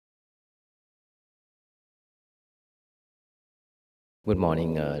Good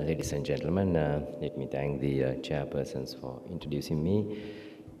morning, ladies and gentlemen. Let me thank the chairpersons for introducing me.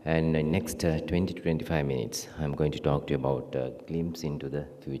 And in next 20 to 25 minutes, I'm going to talk to you about a glimpse into the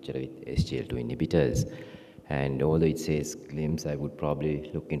future with SGL2 inhibitors. And although it says glimpse, I would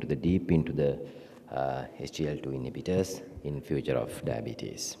probably look into the deep into the SGL2 inhibitors in future of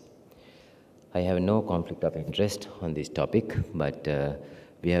diabetes. I have no conflict of interest on this topic, but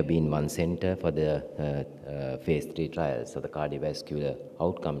we have been one center for the phase 3 trials of the cardiovascular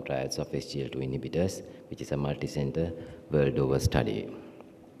outcome trials of SGL2 inhibitors, which is a multi-center world over study.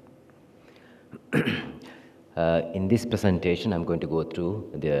 In this presentation, I'm going to go through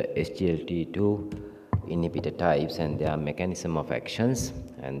the SGLT2 inhibitor types and their mechanism of actions,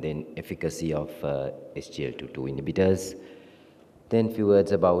 and then efficacy of SGLT2 inhibitors. Then few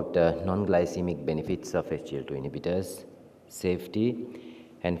words about non-glycemic benefits of SGL2 inhibitors, safety,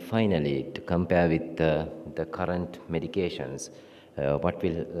 and finally to compare with the current medications, what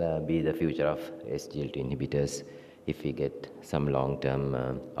will be the future of SGL2 inhibitors if we get some long-term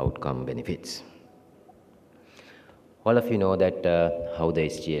outcome benefits. All of you know that how the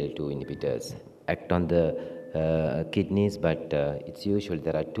SGL2 inhibitors act on the kidneys, but it's usual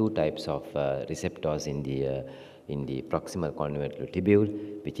there are two types of receptors in the proximal convolutional tubule,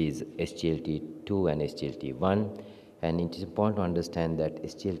 which is SGLT2 and SGLT1. And it is important to understand that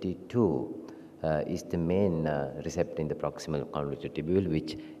SGLT2 is the main receptor in the proximal convolutional tubule,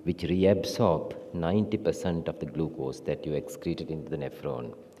 which reabsorb 90% of the glucose that you excreted into the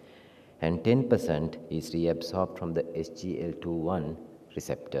nephron. And 10% is reabsorbed from the SGLT1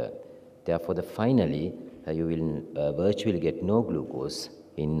 receptor. Therefore, finally, you will virtually get no glucose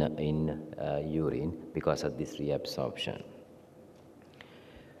in urine because of this reabsorption.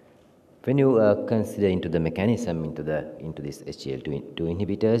 When you consider into the mechanism into this SGL2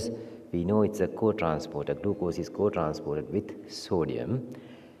 inhibitors, we know it's a co-transporter. Glucose is co-transported with sodium,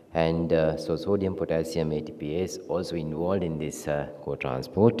 and so sodium potassium ATPase also involved in this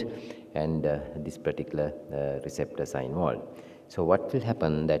co-transport, and this particular receptors are involved. So what will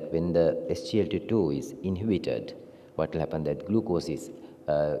happen that when the SGLT2 is inhibited, what will happen that glucose is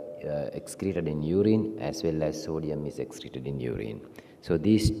excreted in urine as well as sodium is excreted in urine. So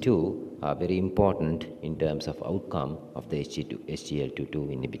these two are very important in terms of outcome of the SGLT2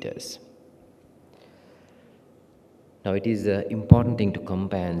 inhibitors. Now it is an important thing to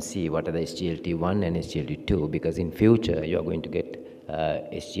compare and see what are the SGLT1 and SGLT2, because in future you are going to get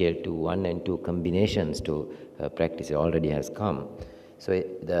SGLT1 and 2 combinations to practice. It already has come. So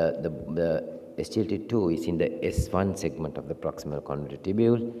the SGLT2 is in the S1 segment of the proximal convolutional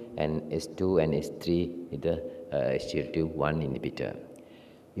tubule, and S2 and S3 is the SGLT1 inhibitor.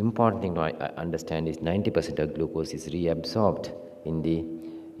 Important thing to understand is 90% of glucose is reabsorbed in the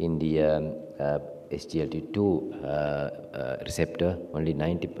SGLT2 receptor. Only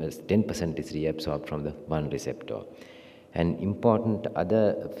 10% is reabsorbed from the one receptor. An important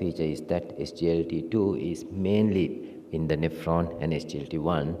other feature is that SGLT2 is mainly in the nephron, and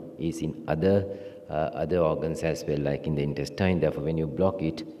SGLT1 is in other organs as well, like in the intestine. Therefore, when you block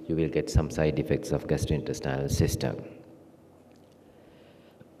it, you will get some side effects of gastrointestinal system.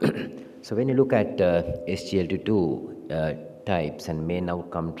 So when you look at SGLT2 types and main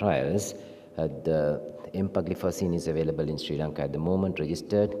outcome trials, the empagliflozin is available in Sri Lanka at the moment,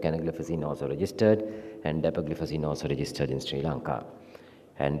 registered, canagliflozin also registered, and dapagliflozin also registered in Sri Lanka.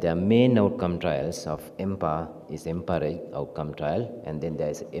 And the main outcome trials of EMPA is EMPA outcome trial, and then there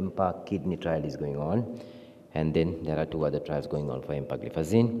is EMPA kidney trial is going on, and then there are two other trials going on for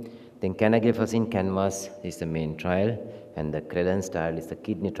empagliflozin. Then canagliflozin CANVAS is the main trial, and the CREDENCE trial is the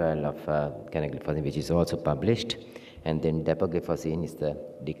kidney trial of canagliflozin, which is also published. And then dapagliflozin is the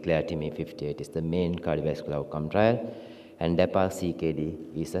DECLARE-TIMI 58 is the main cardiovascular outcome trial, and DAPA-CKD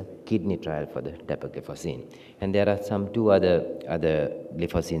is a kidney trial for the dapagliflozin. And there are some two other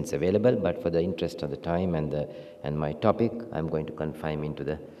gliflozins available, but for the interest of the time and my topic, I'm going to confine into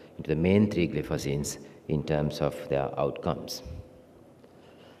the main three gliflozins in terms of their outcomes.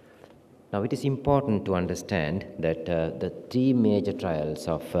 Now it is important to understand that the three major trials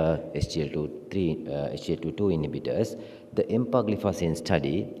of SGLT2 inhibitors, the empagliflozin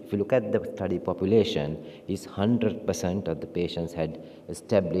study, if you look at the study population, is 100% of the patients had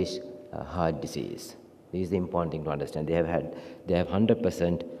established heart disease. This is the important thing to understand. They have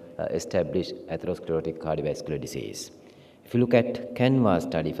 100% established atherosclerotic cardiovascular disease. If you look at CANVAS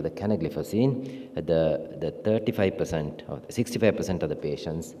study for the canagliflozin, the 35% or 65% of the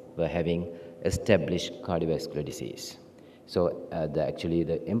patients were having established cardiovascular disease. So actually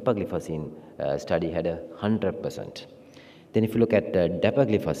the empagliflozin study had 100%. Then if you look at the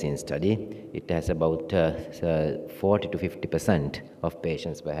dapagliflozin study, it has about 40 to 50% of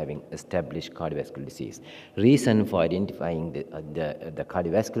patients were having established cardiovascular disease. Reason for identifying the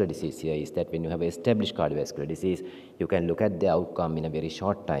cardiovascular disease here is that when you have established cardiovascular disease, you can look at the outcome in a very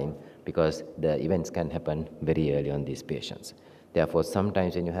short time because the events can happen very early on these patients. Therefore,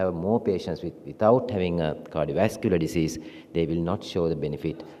 sometimes when you have more patients without having a cardiovascular disease, they will not show the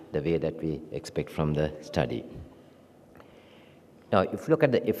benefit the way that we expect from the study. Now, if you look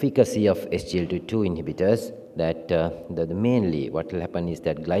at the efficacy of SGLT2 inhibitors, that mainly what will happen is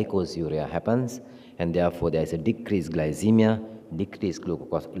that glycosuria happens, and therefore there is a decreased glycemia, decreased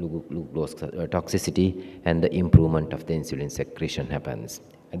glucose toxicity, and the improvement of the insulin secretion happens.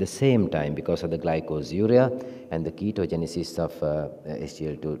 At the same time, because of the glycosuria and the ketogenesis of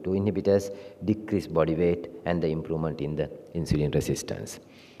SGLT2 inhibitors, decreased body weight and the improvement in the insulin resistance.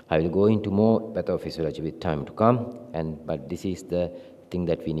 I will go into more pathophysiology with time to come, but this is the thing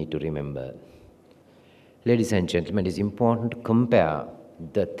that we need to remember. Ladies and gentlemen, it is important to compare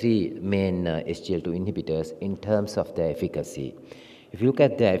the three main SGLT2 inhibitors in terms of their efficacy. If you look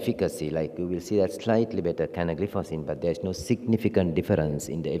at their efficacy, like you will see that slightly better canagliflozin, but there is no significant difference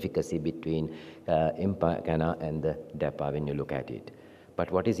in the efficacy between cana and the DAPA when you look at it. But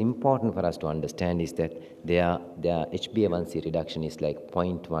what is important for us to understand is that their HbA1c reduction is like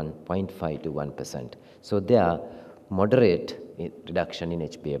 0.1, 0.5 to 1%. So they are moderate reduction in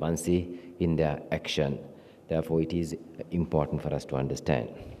HbA1c in their action. Therefore, it is important for us to understand.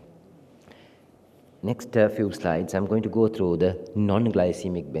 Next few slides, I'm going to go through the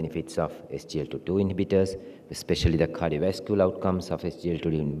non-glycemic benefits of SGLT2 inhibitors, especially the cardiovascular outcomes of SGLT2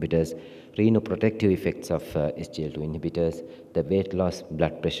 inhibitors, renoprotective effects of SGLT2 inhibitors, the weight loss,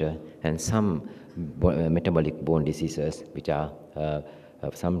 blood pressure, and some metabolic bone diseases which are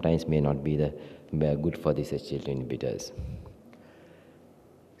sometimes may not be good for these SGLT2 inhibitors.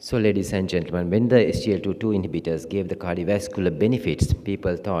 So, ladies and gentlemen, when the SGLT2 inhibitors gave the cardiovascular benefits,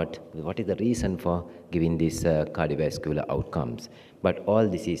 people thought, what is the reason for giving these cardiovascular outcomes? But all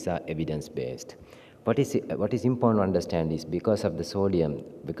diseases are evidence-based. What is important to understand is because of the sodium,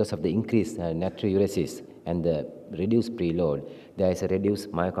 because of the increased natriuresis and the reduced preload, there is a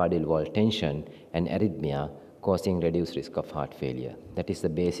reduced myocardial wall tension and arrhythmia causing reduced risk of heart failure. That is the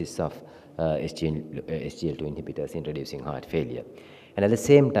basis of SGLT2 inhibitors in reducing heart failure. And at the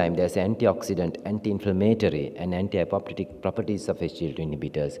same time, there's antioxidant, anti-inflammatory, and anti-apoptotic properties of SGLT2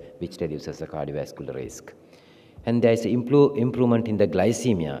 inhibitors, which reduces the cardiovascular risk. And there's improvement in the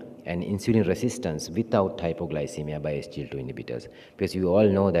glycemia and insulin resistance without hypoglycemia by SGLT2 inhibitors, because you all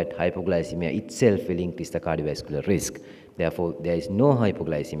know that hypoglycemia itself will increase the cardiovascular risk. Therefore, there is no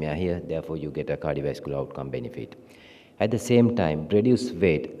hypoglycemia here, therefore you get a cardiovascular outcome benefit. At the same time, reduced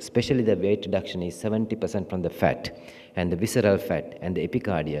weight, especially the weight reduction is 70% from the fat, and the visceral fat and the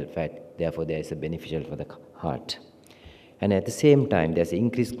epicardial fat, therefore there is a beneficial for the heart. And at the same time, there's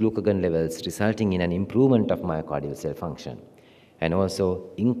increased glucagon levels resulting in an improvement of myocardial cell function. And also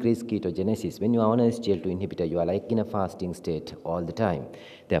increased ketogenesis. When you are on a SGLT2 inhibitor, you are like in a fasting state all the time.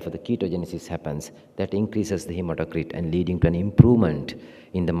 Therefore, the ketogenesis happens. That increases the hematocrit and leading to an improvement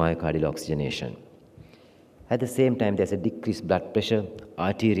in the myocardial oxygenation. At the same time, there's a decreased blood pressure,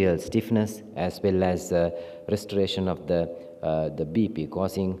 arterial stiffness, as well as restoration of the BP,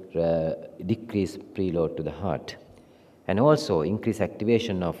 causing decreased preload to the heart. And also increased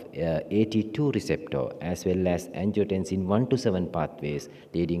activation of AT2 receptor, as well as angiotensin 1 to 7 pathways,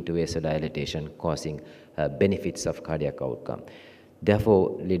 leading to vasodilatation, causing benefits of cardiac outcome.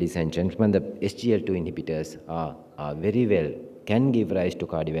 Therefore, ladies and gentlemen, the SGLT2 inhibitors are very well can give rise to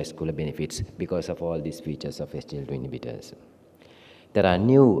cardiovascular benefits because of all these features of SGLT2 inhibitors. There are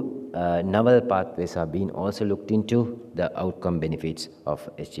new novel pathways are being also looked into the outcome benefits of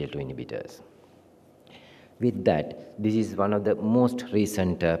SGLT2 inhibitors. With that, this is one of the most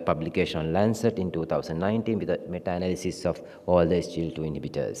recent publication on Lancet in 2019 with a meta-analysis of all the SGLT2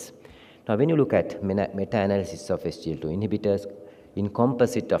 inhibitors. Now, when you look at meta-analysis of SGLT2 inhibitors, in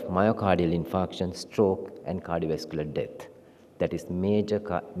composite of myocardial infarction, stroke, and cardiovascular death, that is major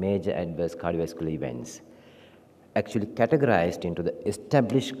adverse cardiovascular events, actually categorized into the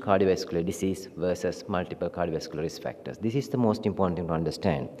established cardiovascular disease versus multiple cardiovascular risk factors. This is the most important thing to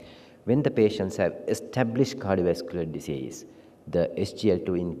understand. When the patients have established cardiovascular disease, the SGLT2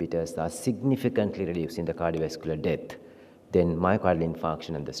 inhibitors are significantly reducing the cardiovascular death than myocardial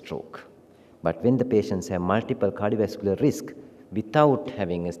infarction and the stroke. But when the patients have multiple cardiovascular risk without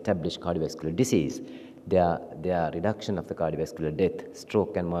having established cardiovascular disease, their reduction of the cardiovascular death,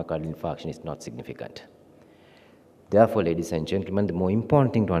 stroke and myocardial infarction is not significant. Therefore, ladies and gentlemen, the more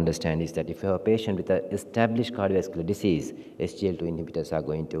important thing to understand is that if you have a patient with an established cardiovascular disease, SGLT2 inhibitors are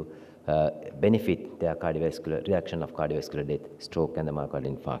going to benefit their cardiovascular reduction of cardiovascular death, stroke, and the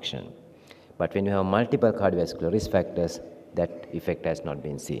myocardial infarction. But when you have multiple cardiovascular risk factors, that effect has not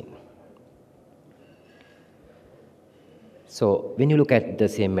been seen. So, when you look at the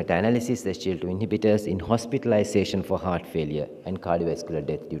same meta-analysis, the SGLT2 inhibitors in hospitalization for heart failure and cardiovascular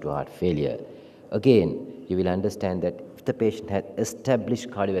death due to heart failure, again, you will understand that if the patient has established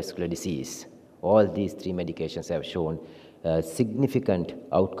cardiovascular disease, all these three medications have shown significant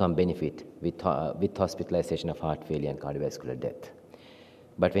outcome benefit with hospitalization of heart failure and cardiovascular death.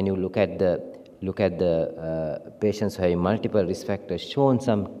 But when you look at the patients who have multiple risk factors, shown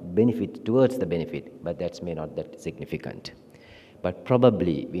some benefit towards the benefit, but that's may not that significant. But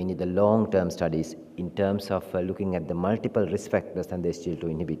probably we need the long-term studies in terms of looking at the multiple risk factors and the SGLT2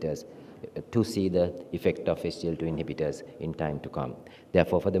 inhibitors to see the effect of SGLT2 inhibitors in time to come.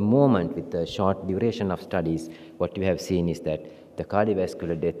 Therefore, for the moment, with the short duration of studies, what we have seen is that the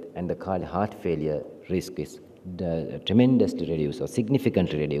cardiovascular death and the heart failure risk is tremendously reduced or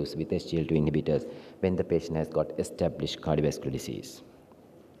significantly reduced with SGLT2 inhibitors when the patient has got established cardiovascular disease.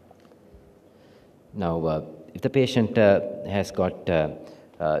 Now, if the patient has got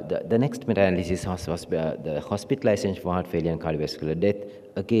the next meta-analysis was the hospitalization for heart failure and cardiovascular death,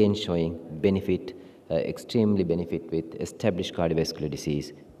 again showing benefit, extremely benefit with established cardiovascular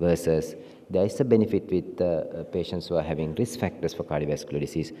disease versus there is a benefit with patients who are having risk factors for cardiovascular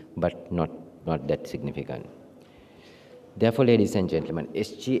disease, but not that significant. Therefore, ladies and gentlemen,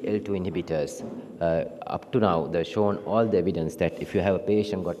 SGLT2 inhibitors, up to now, they've shown all the evidence that if you have a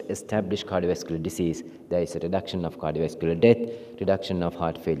patient got established cardiovascular disease, there is a reduction of cardiovascular death, reduction of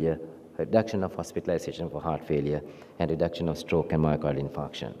heart failure, reduction of hospitalization for heart failure, and reduction of stroke and myocardial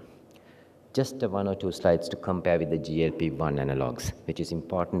infarction. Just one or two slides to compare with the GLP-1 analogs, which is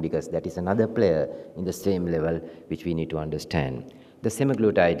important because that is another player in the same level which we need to understand. The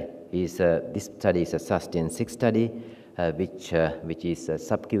semaglutide is, this study is a SUSTAIN-6 study, which is a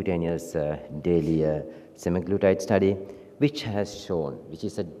subcutaneous daily semaglutide study, which has shown, which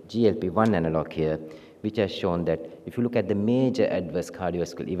is a GLP-1 analog here, which has shown that if you look at the major adverse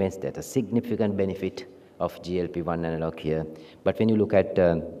cardiovascular events, there's a significant benefit of GLP-1 analog here. But when you look at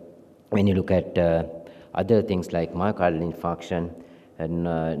other things like myocardial infarction and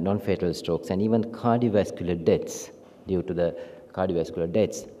non-fatal strokes and even cardiovascular deaths due to the cardiovascular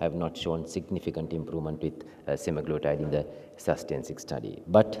deaths have not shown significant improvement with semaglutide in the SUSTAIN-6 study.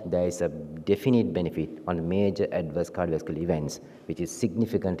 But there is a definite benefit on major adverse cardiovascular events, which is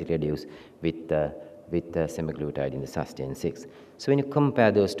significantly reduced with semaglutide in the SUSTAIN-6. So when you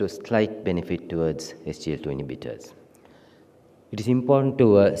compare those two, slight benefit towards SGLT2 inhibitors. It is important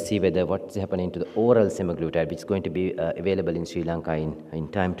to see whether what's happening to the oral semaglutide, which is going to be available in Sri Lanka in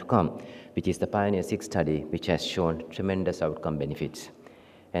time to come, which is the Pioneer-6 study, which has shown tremendous outcome benefits.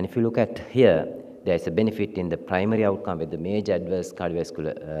 And if you look at here, there is a benefit in the primary outcome with the major adverse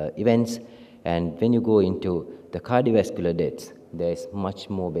cardiovascular events. And when you go into the cardiovascular deaths, there is much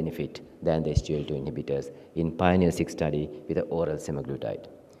more benefit than the SGLT2 inhibitors in Pioneer-6 study with the oral semaglutide.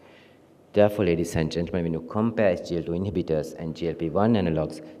 Therefore, ladies and gentlemen, when you compare SGLT2 inhibitors and GLP-1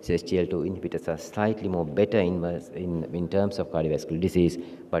 analogs, SGLT2 inhibitors are slightly more better in terms of cardiovascular disease,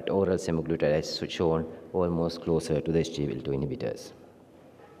 but oral semaglutide has shown almost closer to the SGLT2 inhibitors.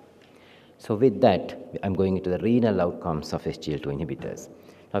 So with that, I'm going into the renal outcomes of SGLT2 inhibitors.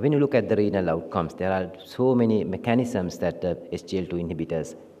 Now, when you look at the renal outcomes, there are so many mechanisms that the SGLT2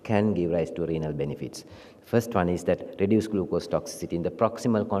 inhibitors can give rise to renal benefits. First one is that reduced glucose toxicity in the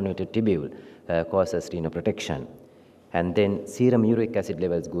proximal convoluted tubule causes renal protection. And then serum uric acid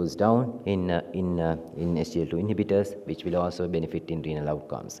levels goes down in SGLT2 inhibitors, which will also benefit in renal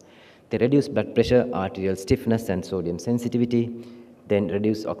outcomes. They reduce blood pressure, arterial stiffness, and sodium sensitivity, then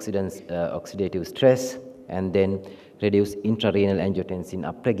reduce oxidative stress, and then reduce intrarenal angiotensin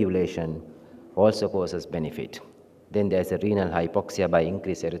upregulation also causes benefit. Then there's a renal hypoxia by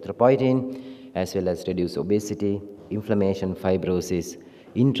increased erythropoietin, as well as reduce obesity, inflammation, fibrosis,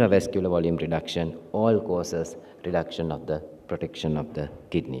 intravascular volume reduction, all causes reduction of the protection of the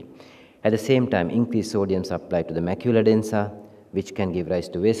kidney. At the same time, increased sodium supply to the macula densa, which can give rise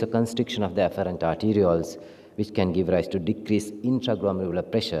to vasoconstriction of the afferent arterioles, which can give rise to decreased intraglomerular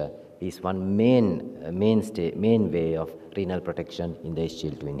pressure, is one main way of renal protection in the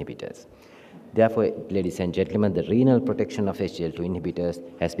SGLT2 inhibitors. Therefore, ladies and gentlemen, the renal protection of SGLT2 inhibitors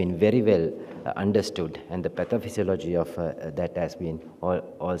has been very well understood, and the pathophysiology of that has been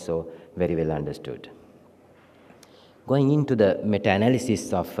also very well understood. Going into the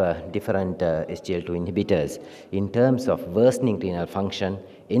meta-analysis of different SGLT2 inhibitors in terms of worsening renal function,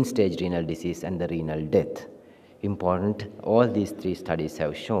 end-stage renal disease, and the renal death. Important, all these three studies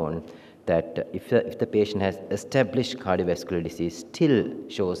have shown that if the patient has established cardiovascular disease, still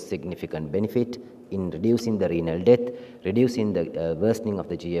shows significant benefit in reducing the renal death, reducing the worsening of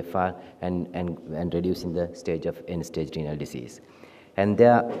the GFR, and reducing the stage of end-stage renal disease. And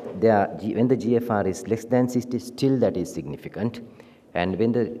when the GFR is less than 60, still that is significant. And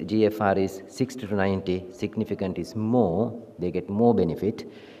when the GFR is 60 to 90, significant is more, they get more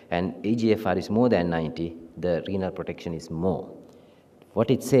benefit. And eGFR is more than 90, the renal protection is more. What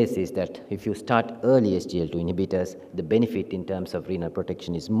it says is that if you start early SGLT2 inhibitors, the benefit in terms of renal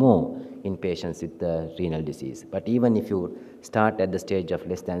protection is more in patients with renal disease. But even if you start at the stage of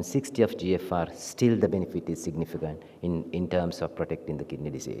less than 60 of GFR, still the benefit is significant in terms of protecting the kidney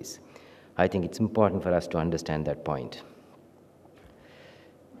disease. I think it's important for us to understand that point.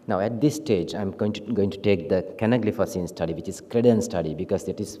 Now, at this stage, I'm going to take the canagliflozin study, which is CREDENCE study, because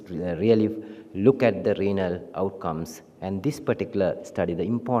it is really look at the renal outcomes. And this particular study, the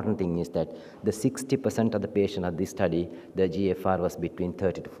important thing is that the 60% of the patient of this study, the GFR was between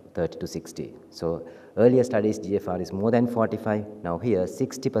 30 to 60. So earlier studies, GFR is more than 45. Now here,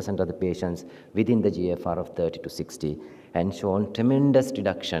 60% of the patients within the GFR of 30 to 60, and shown tremendous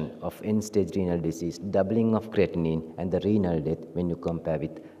reduction of end-stage renal disease, doubling of creatinine, and the renal death when you compare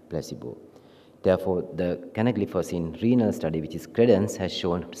with placebo. Therefore, the canagliflozin renal study, which is CREDENCE, has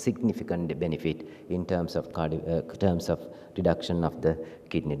shown significant benefit in terms of reduction of the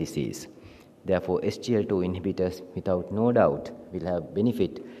kidney disease. Therefore, SGLT2 inhibitors, without no doubt, will have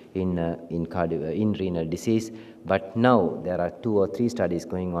benefit in renal disease. But now there are 2 or 3 studies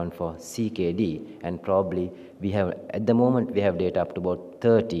going on for CKD, and probably at the moment we have data up to about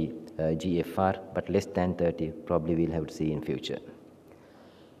 30 GFR, but less than 30 probably we'll have to see in future.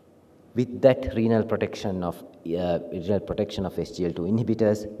 With that renal protection of SGLT2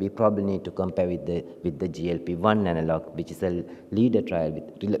 inhibitors, we probably need to compare with the GLP-1 analog, which is a leader trial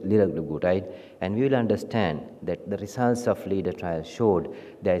with liraglutide, and we will understand that the results of leader trial showed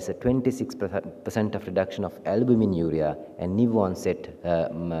there is a 26% of reduction of albuminuria and new-onset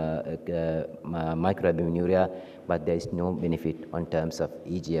microalbuminuria, but there is no benefit on terms of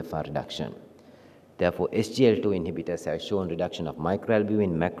eGFR reduction. Therefore, SGLT2 inhibitors have shown reduction of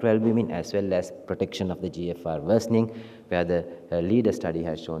microalbumin, macroalbumin, as well as protection of the GFR worsening, where the leader study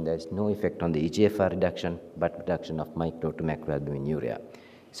has shown there is no effect on the eGFR reduction, but reduction of micro to macroalbuminuria.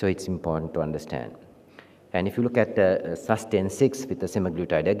 So it's important to understand. And if you look at SUSTAIN-6 with the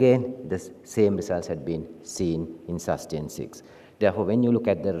semaglutide again, the same results had been seen in SUSTAIN-6. Therefore, when you look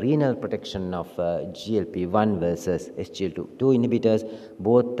at the renal protection of GLP-1 versus SGLT2 inhibitors,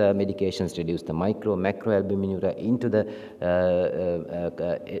 both medications reduce the macroalbuminuria into the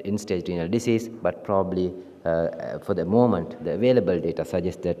end-stage renal disease, but probably for the moment, the available data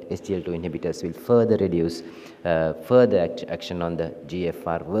suggests that SGLT2 inhibitors will further reduce further action on the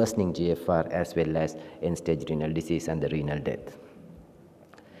GFR, worsening GFR, as well as end-stage renal disease and the renal death.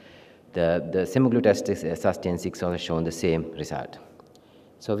 The semaglutide SUSTAIN-6 also shown the same result.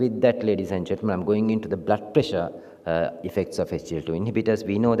 So with that, ladies and gentlemen, I'm going into the blood pressure effects of SGLT2 inhibitors.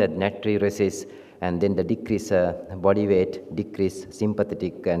 We know that natriuresis and then the decrease body weight, decrease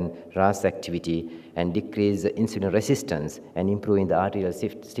sympathetic and RAS activity, and decrease insulin resistance, and improving the arterial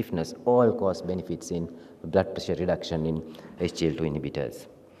stiffness all cause benefits in blood pressure reduction in SGLT2 inhibitors.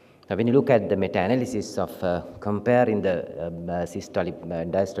 Now, when you look at the meta-analysis of comparing the systolic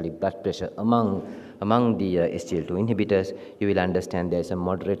and diastolic blood pressure among the SGLT2 inhibitors, you will understand there is a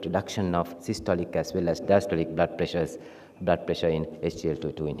moderate reduction of systolic as well as diastolic blood pressure in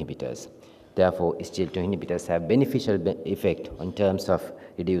SGLT2 inhibitors. Therefore, SGLT2 inhibitors have beneficial effect in terms of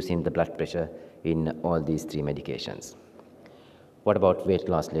reducing the blood pressure in all these 3 medications. What about weight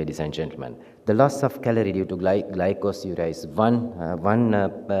loss, ladies and gentlemen? The loss of calorie due to glycosuria is one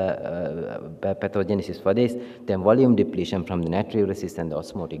pathogenesis for this, then volume depletion from the natriuresis and the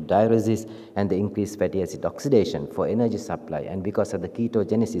osmotic diuresis, and the increased fatty acid oxidation for energy supply. And because of the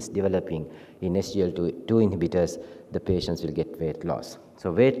ketogenesis developing in SGLT2 inhibitors, the patients will get weight loss.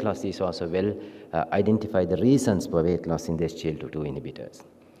 So weight loss is also well identify the reasons for weight loss in the SGLT2 inhibitors.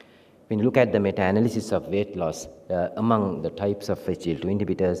 When you look at the meta-analysis of weight loss among the types of SGLT2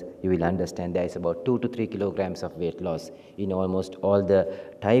 inhibitors, you will understand there is about 2 to 3 kilograms of weight loss in almost all the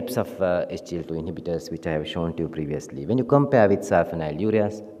types of SGLT2 inhibitors which I have shown to you previously. When you compare with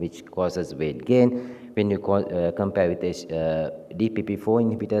sulfonylureas, which causes weight gain, when you compare with DPP-4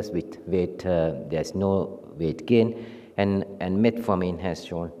 inhibitors with weight, there is no weight gain. and metformin has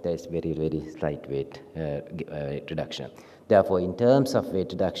shown there is very, very slight weight reduction. Therefore, in terms of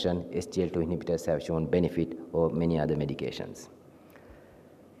weight reduction, SGLT2 inhibitors have shown benefit over many other medications.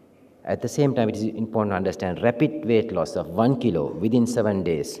 At the same time, it is important to understand rapid weight loss of 1 kilo within 7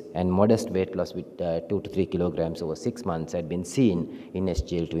 days and modest weight loss with 2 to 3 kilograms over 6 months had been seen in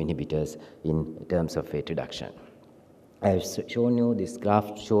SGLT2 inhibitors in terms of weight reduction. I have shown you this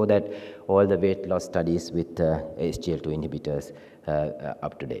graph show that all the weight loss studies with SGLT2 inhibitors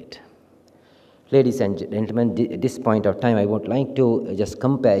up to date. Ladies and gentlemen, at this point of time, I would like to just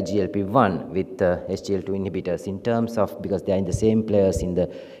compare GLP-1 with SGLT2 inhibitors in terms of, because they are in the same players in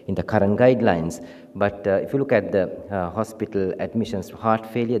the current guidelines. But if you look at the hospital admissions for heart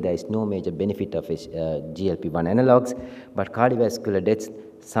failure, there is no major benefit of GLP-1 analogs. But cardiovascular deaths,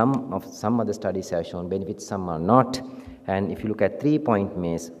 some of the studies have shown benefits, some are not. And if you look at 3-point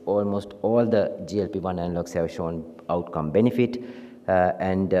MACE, almost all the GLP-1 analogs have shown outcome benefit.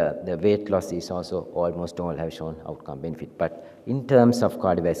 And the weight loss is also almost all have shown outcome benefit. But in terms of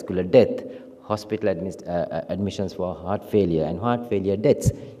cardiovascular death, hospital admissions for heart failure and heart failure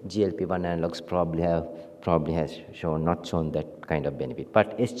deaths, GLP-1 analogs probably has not shown that kind of benefit.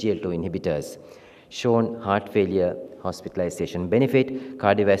 But SGLT2 inhibitors shown heart failure hospitalization benefit,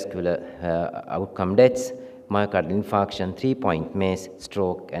 cardiovascular outcome deaths, myocardial infarction, 3-point MACE,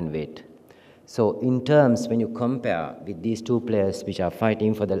 stroke, and weight. So in terms, when you compare with these two players which are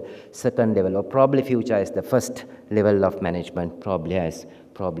fighting for the second level, or probably future as the first level of management, probably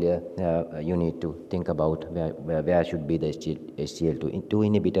you need to think about where should be the SGLT2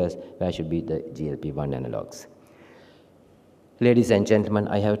 inhibitors, where should be the GLP-1 analogs. Ladies and gentlemen,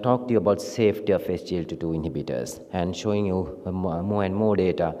 I have talked to you about safety of SGLT2 inhibitors and showing you more and more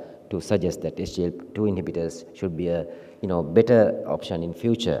data to suggest that SGLT2 inhibitors should be a better option in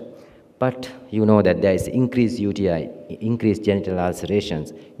future. But you know that there is increased UTI, increased genital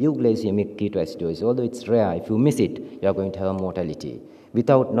ulcerations, euglycemic ketoacidosis. Although it's rare, if you miss it, you are going to have a mortality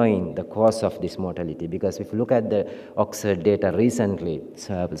without knowing the cause of this mortality. Because if you look at the Oxford data recently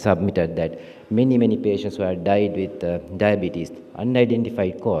submitted, that many patients who have died with diabetes,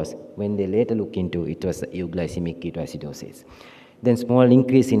 unidentified cause, when they later look into it was euglycemic ketoacidosis. Then small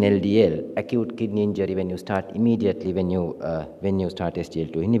increase in LDL, acute kidney injury when you start immediately when you start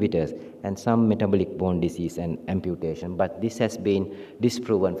SGLT2 inhibitors, and some metabolic bone disease and amputation. But this has been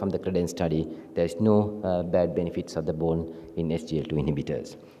disproven from the CREDENCE study. There is no bad benefits of the bone in SGLT2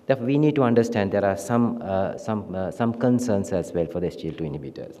 inhibitors. Therefore, we need to understand there are some concerns as well for the SGLT2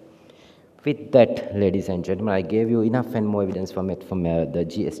 inhibitors. With that, ladies and gentlemen, I gave you enough and more evidence from the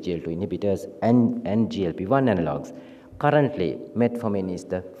SGLT2 inhibitors and GLP-1 analogs. Currently, metformin is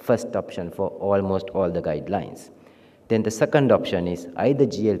the first option for almost all the guidelines. Then the second option is either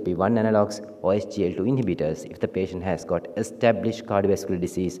GLP-1 analogs or SGLT2 inhibitors if the patient has got established cardiovascular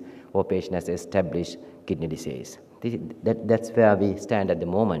disease or patient has established kidney disease. That's where we stand at the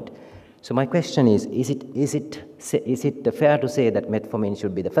moment. So my question is it fair to say that metformin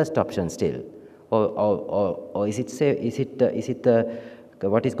should be the first option still, or is it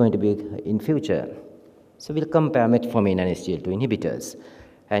what is going to be in future? So we'll compare metformin and SGLT2 inhibitors.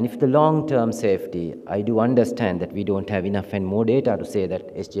 And if the long-term safety, I do understand that we don't have enough and more data to say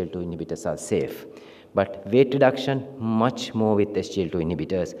that SGLT2 inhibitors are safe. But weight reduction, much more with SGLT2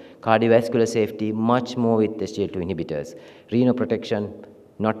 inhibitors. Cardiovascular safety, much more with SGLT2 inhibitors. Renal protection,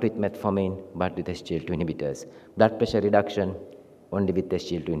 not with metformin, but with SGLT2 inhibitors. Blood pressure reduction, only with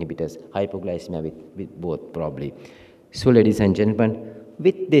SGLT2 inhibitors. Hypoglycemia with both, probably. So, ladies and gentlemen,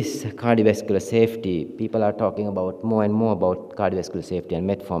 with this cardiovascular safety, people are talking about more and more about cardiovascular safety and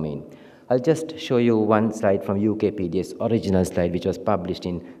metformin. I'll just show you one slide from UKPD's original slide, which was published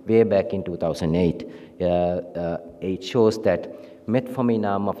way back in 2008. It shows that metformin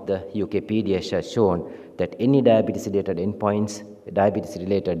arm of the UKPD has shown that any diabetes-related endpoints,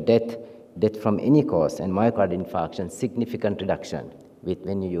 diabetes-related death from any cause, and myocardial infarction, significant reduction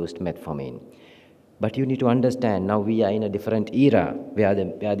when you used metformin. But you need to understand, now we are in a different era where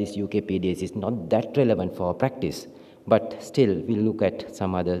this UKPDS is not that relevant for our practice, but still we'll look at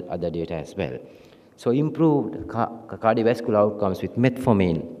some other data as well. So improved cardiovascular outcomes with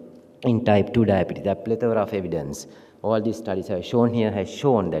metformin in type 2 diabetes, there are plethora of evidence. All these studies have shown here has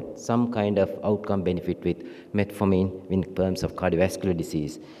shown that some kind of outcome benefit with metformin in terms of cardiovascular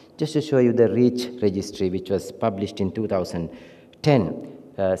disease. Just to show you the REACH registry, which was published in 2010,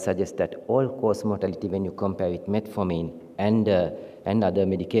 suggests that all-cause mortality when you compare with metformin and other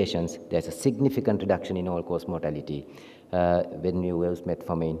medications, there's a significant reduction in all-cause mortality when you use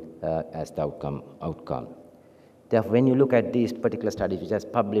metformin as the outcome. Therefore, when you look at these particular studies which are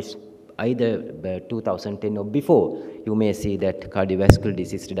published either 2010 or before, you may see that cardiovascular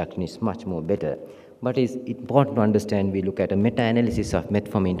disease reduction is much more better. But it's important to understand, we look at a meta-analysis of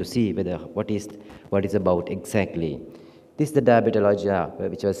metformin to see whether what is about exactly. This is the Diabetology,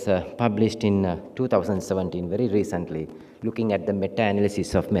 which was published in 2017, very recently, looking at the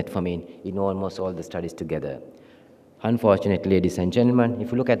meta-analysis of metformin in almost all the studies together. Unfortunately, ladies and gentlemen,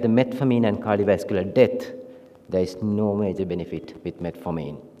 if you look at the metformin and cardiovascular death, there is no major benefit with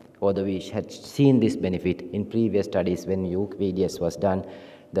metformin. Although we had seen this benefit in previous studies when VDS was done,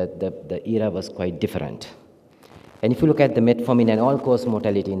 the era was quite different. And if you look at the metformin and all-cause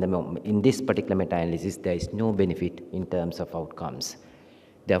mortality in this particular meta-analysis, there is no benefit in terms of outcomes.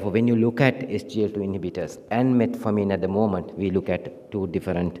 Therefore, when you look at SGLT2 inhibitors and metformin at the moment, we look at two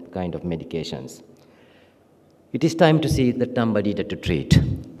different kind of medications. It is time to see the number needed to treat.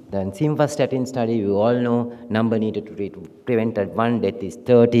 The simvastatin study, you all know, number needed to treat prevented one death is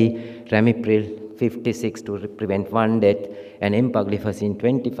 30, ramipril 56 to prevent one death, and empagliflozin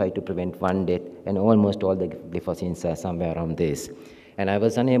 25 to prevent one death, and almost all the glyphosins are somewhere around this. And I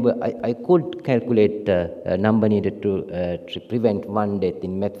was unable, I could calculate the number needed to prevent one death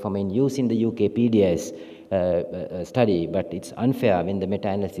in metformin using the UK PDS study, but it's unfair when the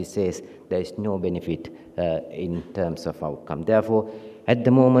meta-analysis says there is no benefit in terms of outcome. Therefore, at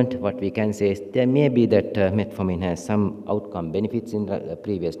the moment, what we can say is there may be that metformin has some outcome benefits in the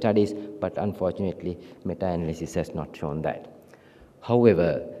previous studies, but unfortunately, meta-analysis has not shown that.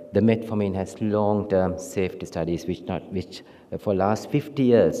 However, the metformin has long-term safety studies which for last 50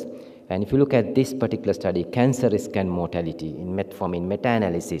 years. And if you look at this particular study, cancer risk and mortality in metformin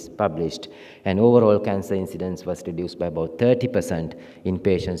meta-analysis published, and overall cancer incidence was reduced by about 30% in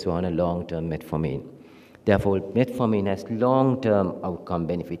patients who are on a long-term metformin. Therefore, metformin has long-term outcome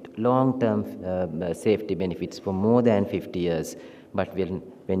benefit, long-term safety benefits for more than 50 years, but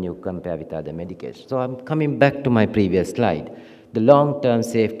when you compare with other medications. So I'm coming back to my previous slide. The long-term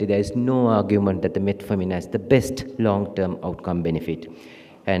safety, there is no argument that the metformin has the best long-term outcome benefit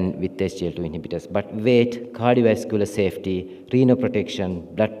and with SGLT2 inhibitors. But weight, cardiovascular safety, renal protection,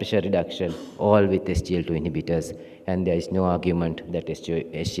 blood pressure reduction, all with SGLT2 inhibitors. And there is no argument that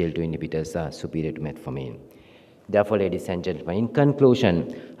SGLT2 inhibitors are superior to metformin. Therefore, ladies and gentlemen, in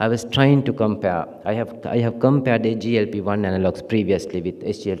conclusion, I was trying to compare. I have compared the GLP-1 analogs previously with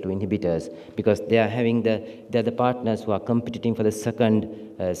SGLT2 inhibitors because they are they're the partners who are competing for the second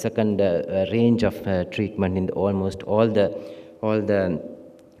range of treatment in almost all the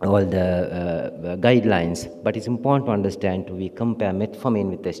guidelines. But it's important to understand we compare metformin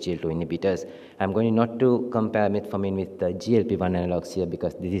with SGLT2 inhibitors. I'm going not to compare metformin with the GLP-1 analogs here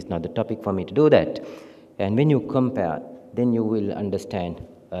because this is not the topic for me to do that. And when you compare, then you will understand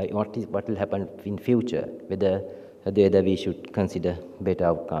what will happen in future, whether we should consider better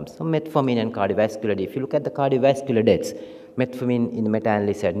outcomes. So metformin and cardiovascular, if you look at the cardiovascular deaths, metformin in the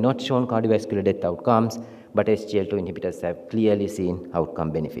meta-analysis had not shown cardiovascular death outcomes, but SGLT2 inhibitors have clearly seen outcome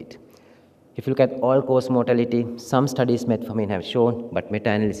benefit. If you look at all-cause mortality, some studies metformin have shown, but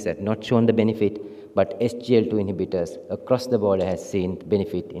meta-analysis have not shown the benefit, but SGLT2 inhibitors across the board has seen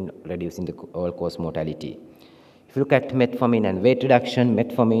benefit in reducing the all-cause mortality. If you look at metformin and weight reduction,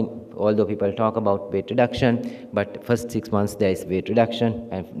 metformin, although people talk about weight reduction, but first 6 months there is weight reduction,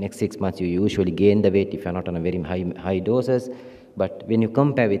 and next 6 months you usually gain the weight if you're not on a very high doses. But when you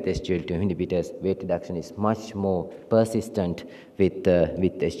compare with SGLT2 inhibitors, weight reduction is much more persistent with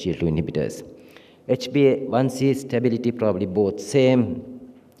SGLT2 inhibitors. HbA1c stability probably both same.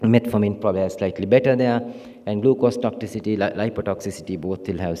 Metformin probably has slightly better there, and glucose toxicity, lipotoxicity, both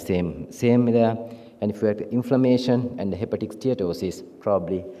will have same there. And if you have inflammation and hepatic steatosis,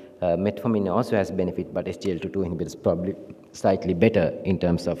 probably metformin also has benefit, but SGLT2 inhibitors probably slightly better in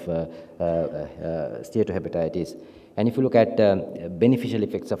terms of steatohepatitis. And if you look at beneficial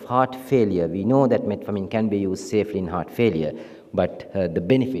effects of heart failure, we know that metformin can be used safely in heart failure, but the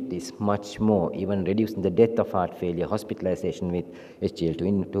benefit is much more, even reducing the death of heart failure, hospitalization with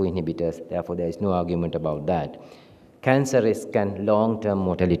SGLT2 inhibitors. Therefore, there is no argument about that. Cancer risk and long-term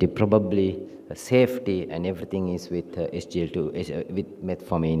mortality, probably safety and everything is with SGLT2, with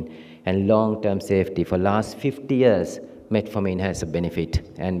metformin. And long-term safety, for last 50 years, metformin has a benefit,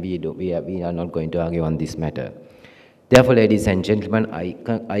 and we are not going to argue on this matter. Therefore, ladies and gentlemen, I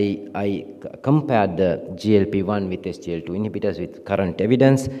compared the GLP-1 with SGLT2 inhibitors with current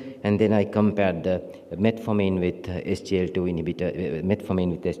evidence, and then I compared the metformin with SGLT2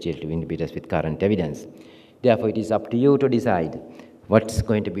 inhibitors with current evidence. Therefore, it is up to you to decide What's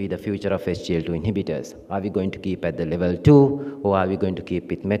going to be the future of SGLT2 inhibitors? Are we going to keep at the level 2, or are we going to keep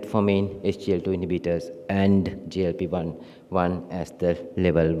with metformin, SGLT2 inhibitors, and GLP-1 as the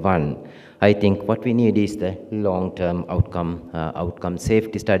level 1? I think what we need is the long-term outcome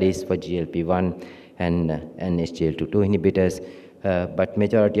safety studies for GLP-1 and SGLT2 inhibitors. But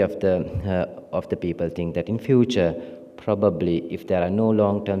majority of the people think that in future, probably if there are no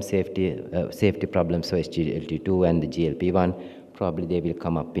long-term safety problems for SGLT2 and the GLP-1, probably they will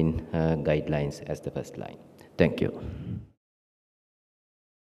come up in guidelines as the first line. Thank you.